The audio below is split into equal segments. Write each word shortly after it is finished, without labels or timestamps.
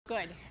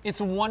Good. It's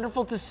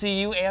wonderful to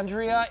see you.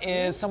 Andrea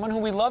is someone who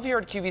we love here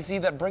at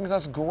QVC that brings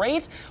us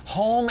great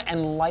home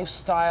and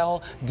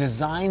lifestyle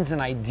designs and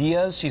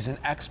ideas. She's an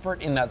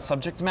expert in that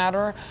subject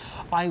matter.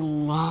 I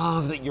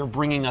love that you're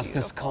bringing us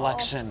this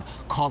collection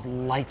called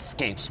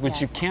Lightscapes,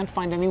 which you can't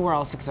find anywhere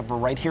else except for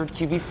right here at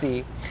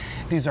QVC.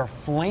 These are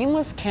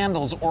flameless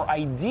candles or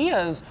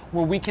ideas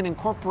where we can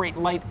incorporate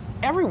light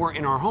everywhere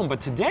in our home. But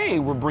today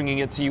we're bringing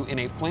it to you in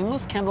a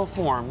flameless candle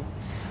form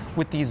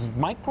with these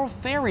micro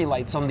fairy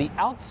lights on the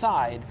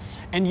outside.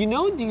 And you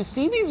know, do you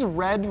see these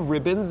red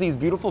ribbons, these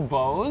beautiful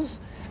bows?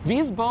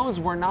 These bows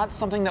were not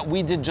something that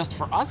we did just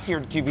for us here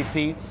at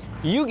QVC.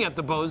 You get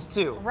the bows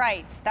too.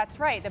 Right, that's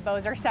right, the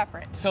bows are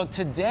separate. So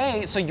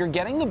today, you're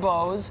getting the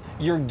bows,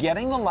 you're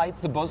getting the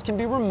lights. The bows can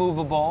be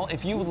removable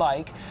if you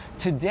like.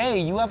 Today,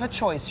 you have a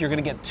choice. You're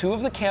gonna get 2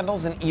 of the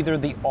candles in either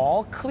the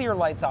all clear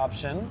lights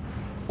option,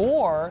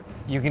 or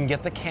you can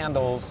get the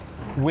candles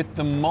with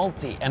the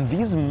multi. And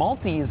these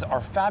multis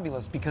are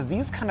fabulous because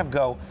these kind of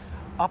go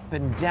up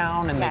and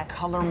down and they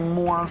color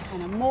morph.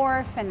 And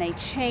morph and they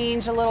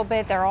change a little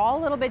bit. They're all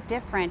a little bit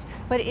different,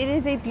 but it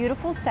is a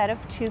beautiful set of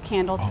 2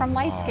 candles from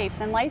Lightscapes.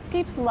 And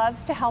Lightscapes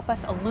loves to help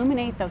us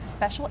illuminate those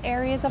special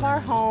areas of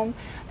our home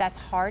that's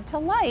hard to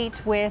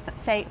light with,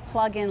 say,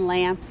 plug-in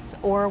lamps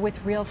or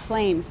with real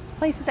flames.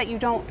 Places that you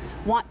don't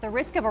want the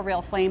risk of a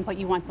real flame, but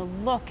you want the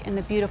look and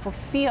the beautiful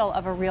feel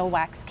of a real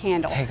wax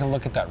candle. Take a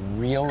look at that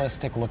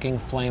realistic looking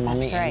flame on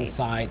the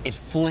inside. It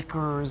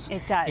flickers.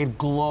 It does. It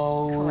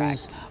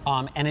glows. Correct.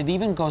 And it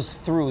even goes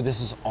through.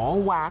 This is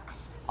all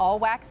wax. All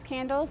wax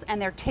candles,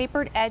 and they're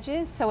tapered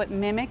edges, so it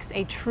mimics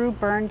a true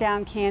burn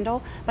down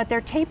candle, but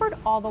they're tapered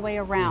all the way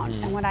around.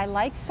 And what I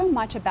like so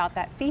much about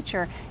that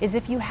feature is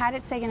if you had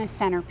it, say, in a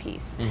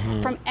centerpiece,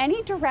 from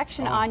any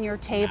direction on your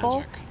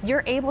table,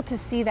 you're able to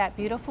see that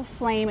beautiful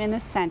flame in the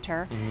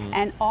center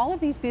and all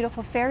of these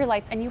beautiful fairy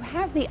lights, and you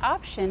have the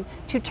option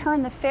to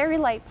turn the fairy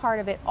light part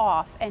of it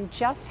off and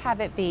just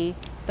have it be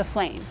the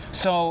flame.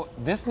 So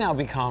this now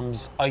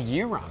becomes a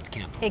year-round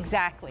candle.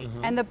 Exactly.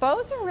 And the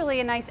bows are really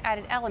a nice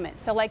added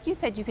element. So like you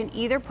said, you can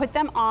either put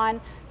them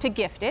on to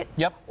gift it,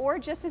 or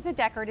just as a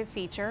decorative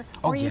feature,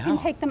 or you can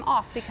take them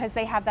off because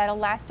they have that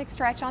elastic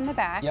stretch on the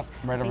back.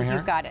 Right over here.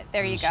 You've got it.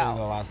 There you go. Show you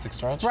the elastic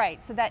stretch.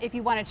 Right, so that if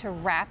you wanted to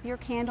wrap your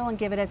candle and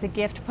give it as a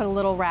gift, put a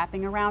little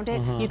wrapping around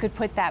it, you could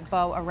put that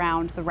bow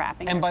around the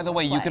wrapping. And by the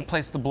way, you could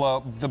place the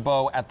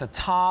bow at the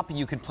top,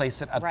 you could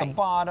place it at the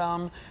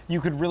bottom, you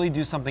could really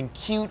do something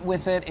cute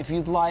with it if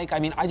you'd like. I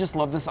mean, I just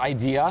love this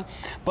idea.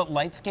 But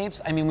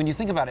Lightscapes, I mean, when you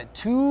think about it,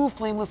 2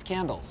 flameless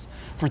candles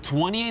for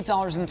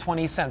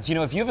 $28.20. You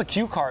know, if you have a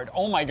Q card,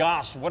 oh my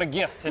gosh, what a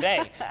gift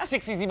today.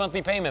 6 easy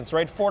monthly payments,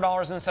 right?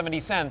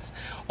 $4.70.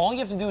 All you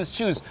have to do is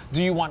choose,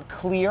 do you want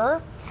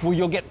clear? Well,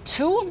 you'll get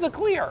 2 of the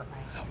clear.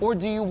 Or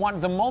do you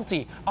want the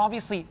multi?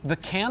 Obviously, the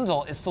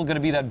candle is still going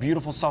to be that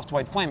beautiful soft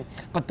white flame,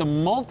 but the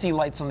multi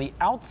lights on the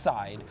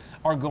outside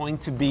are going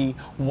to be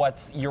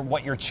what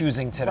you're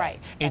choosing today.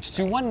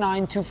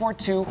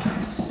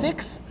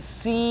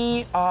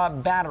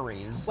 H219242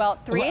 batteries. Well,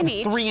 3 in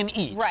each. 3 in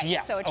each. Right.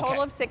 Yes. So a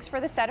total of 6 for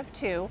the set of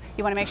 2.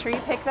 You want to make sure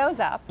you pick those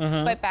up.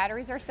 But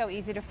batteries are so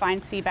easy to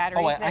find. C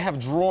batteries. Oh, I have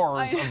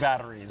drawers of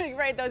batteries.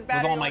 Right. Those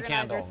battery with all my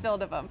organizers candles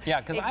filled of them.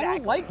 Yeah, because I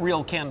don't like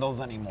real candles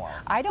anymore.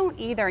 I don't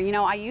either. You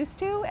know, I used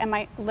to. And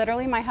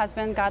literally my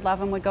husband, God love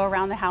him, would go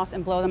around the house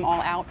and blow them all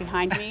out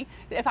behind me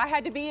if I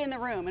had to be in the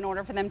room in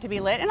order for them to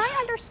be lit. And I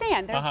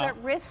understand there's the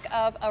risk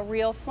of a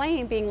real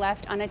flame being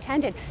left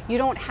unattended. You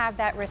don't have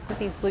that risk with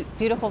these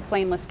beautiful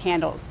flameless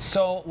candles.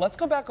 So let's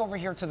go back over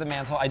here to the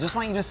mantle. I just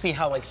want you to see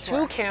how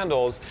 2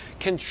 candles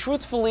can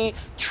truthfully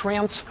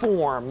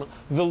transform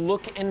the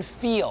look and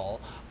feel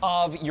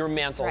of your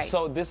mantle.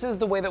 So this is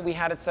the way that we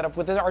had it set up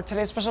with our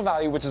today's special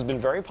value, which has been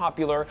very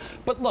popular.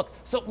 But look,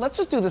 so let's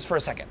just do this for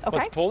a second.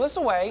 Let's pull this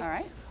away. All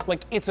right.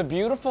 Like it's a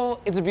beautiful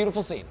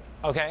scene,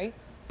 okay?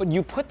 But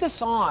you put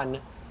this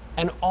on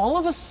and all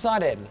of a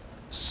sudden,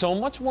 so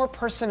much more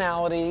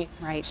personality,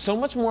 so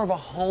much more of a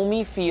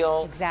homey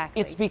feel.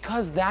 Exactly. It's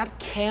because that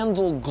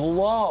candle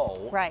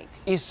glow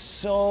is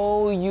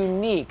so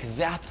unique.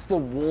 That's the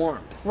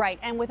warmth. Right,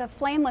 and with a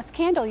flameless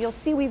candle, you'll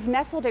see we've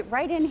nestled it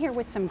right in here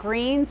with some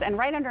greens and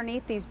right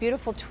underneath these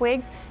beautiful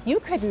twigs. You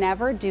could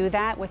never do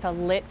that with a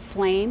lit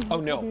flame. Oh,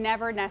 no. You could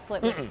never nestle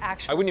it with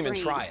actual I wouldn't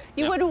greens. even try it.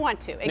 You wouldn't want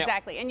to,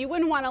 exactly. And you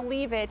wouldn't want to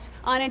leave it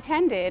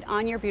unattended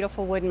on your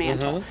beautiful wood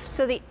mantle.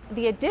 So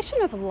the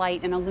addition of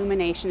light and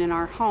illumination in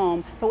our home,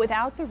 but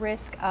without the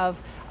risk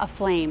of a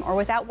flame or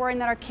without worrying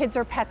that our kids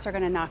or pets are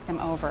going to knock them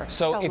over.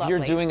 So if you're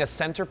doing a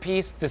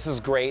centerpiece, this is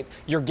great.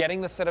 You're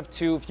getting the set of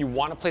 2 if you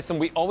want to place them.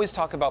 We always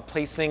talk about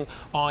placing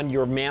on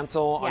your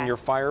mantle, on your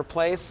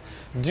fireplace.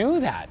 Do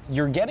that.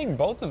 You're getting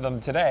both of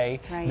them today.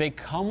 They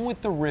come with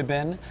the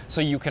ribbon,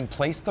 so you can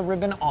place the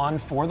ribbon on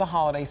for the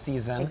holiday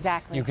season.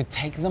 Exactly. You could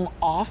take them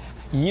off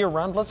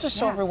year-round. Let's just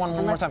show everyone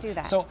one more time. Let's do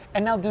that. So,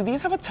 and now, do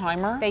these have a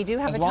timer? They do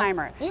have a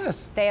timer.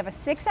 Yes. They have a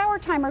 6-hour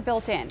timer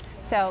built in.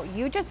 So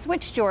you just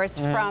switched yours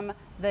from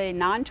the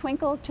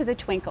non-twinkle to the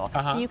twinkle.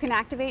 So you can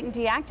activate and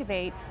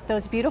deactivate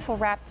those beautiful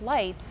wrapped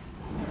lights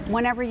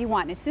whenever you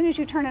want. As soon as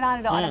you turn it on,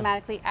 it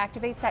automatically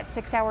activates that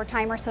 6-hour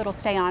timer, so it'll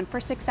stay on for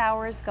 6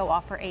 hours, go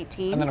off for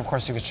 18. And then, of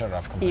course, you can shut it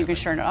off completely. You can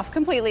turn it off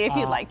completely if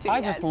you'd like to.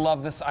 I just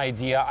love this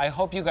idea. I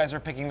hope you guys are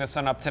picking this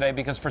one up today,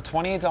 because for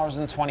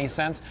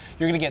 $28.20,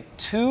 you're going to get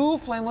 2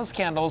 flameless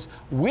candles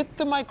with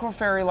the micro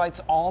fairy lights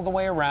all the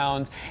way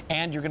around,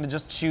 and you're going to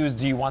just choose,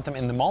 do you want them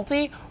in the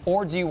multi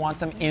or do you want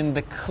them in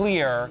the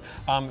clear?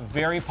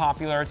 Very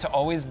popular to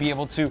always be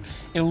able to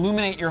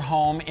illuminate your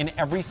home in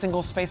every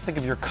single space. Think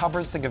of your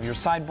cupboards, think of your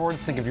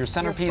sideboards, think of your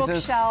centerpieces. Your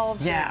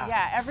bookshelves,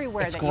 yeah,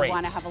 everywhere it's that great. you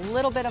want to have a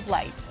little bit of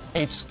light.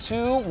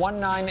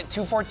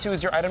 H219242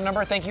 is your item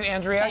number. Thank you,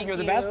 Andrea. You're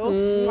the best.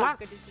 Good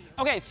to see you.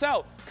 Okay,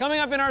 so coming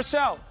up in our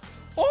show,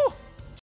 oh,